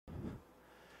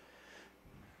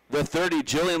The 30,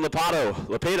 Jillian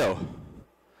Lepato.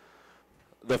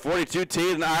 The 42,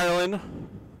 Taden Ireland.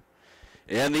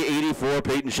 And the 84,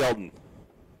 Peyton Shelton.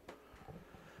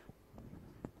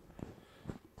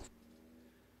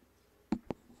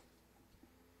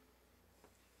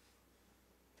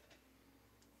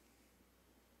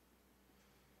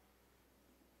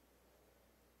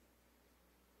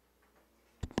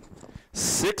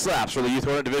 Six laps for the Youth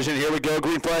Hornet Division. Here we go.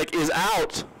 Green flag is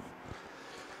out.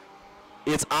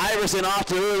 It's Iverson off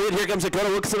to the lead. Here comes Dakota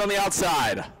Wilkinson on the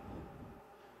outside.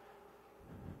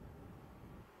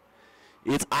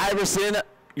 It's Iverson,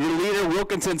 your leader.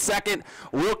 Wilkinson second.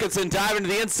 Wilkinson diving to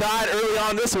the inside early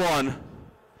on this one.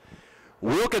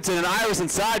 Wilkinson and Iverson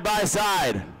side by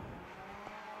side.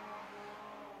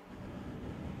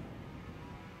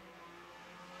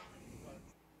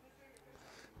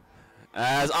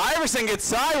 As Iverson gets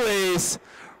sideways,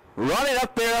 running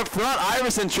up there up front,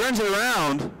 Iverson turns it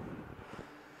around.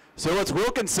 So it's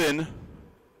Wilkinson,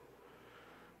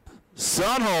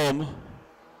 Sunholm,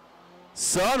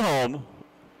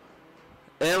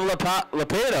 and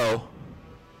Lepato.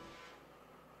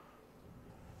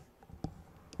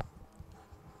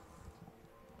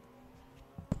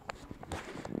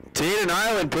 Taden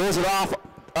Ireland pulls it off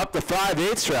up the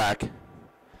 5/8 track.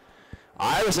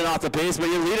 Iverson off the pace, but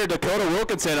your leader, Dakota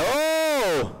Wilkinson.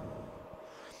 Oh!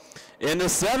 In the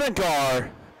 7 car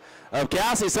of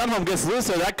Cassie Sunholm gets loose,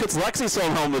 so that puts Lexi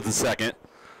Sunholm with the second.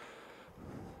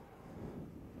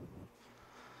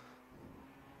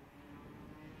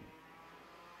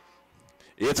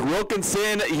 It's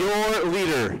Wilkinson, your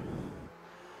leader.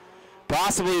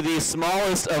 Possibly the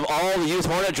smallest of all the Youth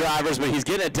Hornet drivers, but he's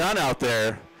getting it done out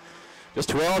there. Just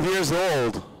 12 years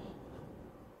old.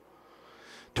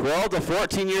 12 to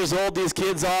 14 years old these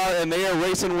kids are, and they are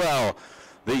racing well.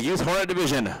 The Youth Hornet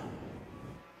Division.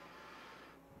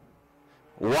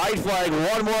 White flag,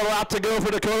 one more lap to go for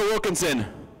Dakota Wilkinson.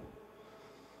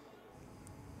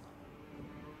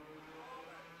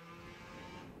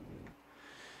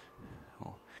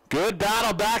 Good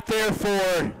battle back there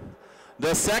for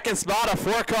the second spot, a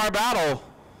 4-car battle.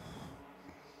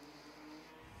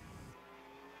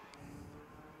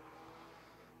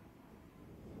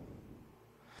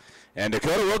 And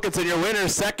Dakota Wilkinson, your winner.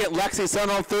 Second, Lexi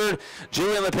Sunholm. Third,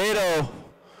 Jillian Lepato.